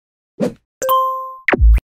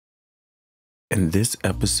In this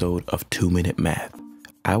episode of 2-Minute Math,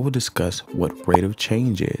 I will discuss what rate of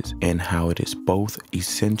change is and how it is both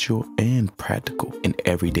essential and practical in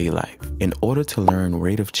everyday life. In order to learn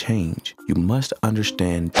rate of change, you must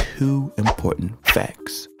understand two important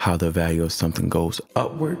facts: how the value of something goes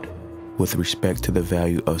upward with respect to the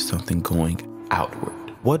value of something going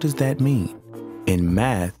outward. What does that mean? In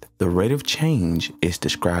math, the rate of change is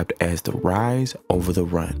described as the rise over the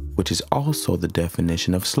run, which is also the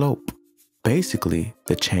definition of slope. Basically,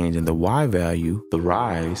 the change in the y value, the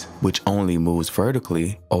rise, which only moves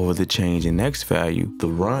vertically, over the change in x value, the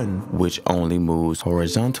run, which only moves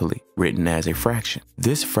horizontally, written as a fraction.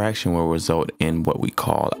 This fraction will result in what we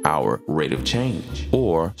call our rate of change,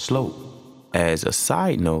 or slope. As a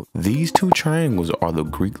side note, these two triangles are the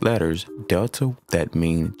Greek letters delta that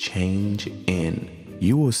mean change in.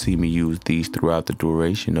 You will see me use these throughout the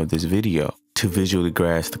duration of this video. To visually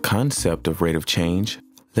grasp the concept of rate of change,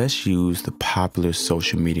 let's use the popular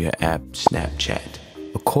social media app Snapchat.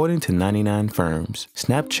 According to 99 Firms,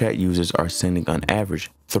 Snapchat users are sending on average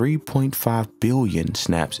 3.5 billion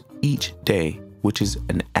snaps each day, which is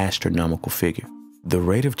an astronomical figure. The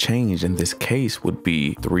rate of change in this case would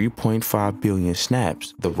be 3.5 billion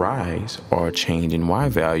snaps, the rise or change in y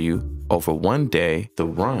value, over one day, the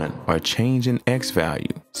run or change in x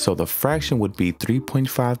value. So the fraction would be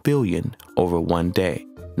 3.5 billion over one day.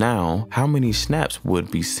 Now, how many snaps would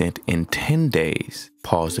be sent in 10 days?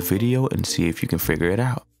 Pause the video and see if you can figure it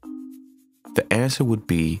out. The answer would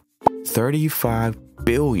be 35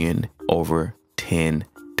 billion over 10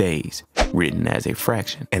 days, written as a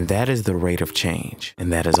fraction. And that is the rate of change.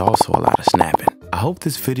 And that is also a lot of snapping. I hope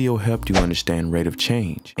this video helped you understand rate of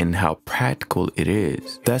change and how practical it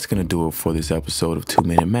is. That's going to do it for this episode of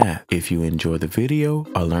 2-Minute Math. If you enjoyed the video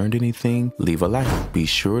or learned anything, leave a like. Be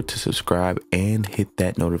sure to subscribe and hit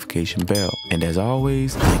that notification bell. And as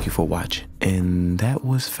always, thank you for watching. And that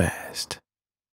was fast.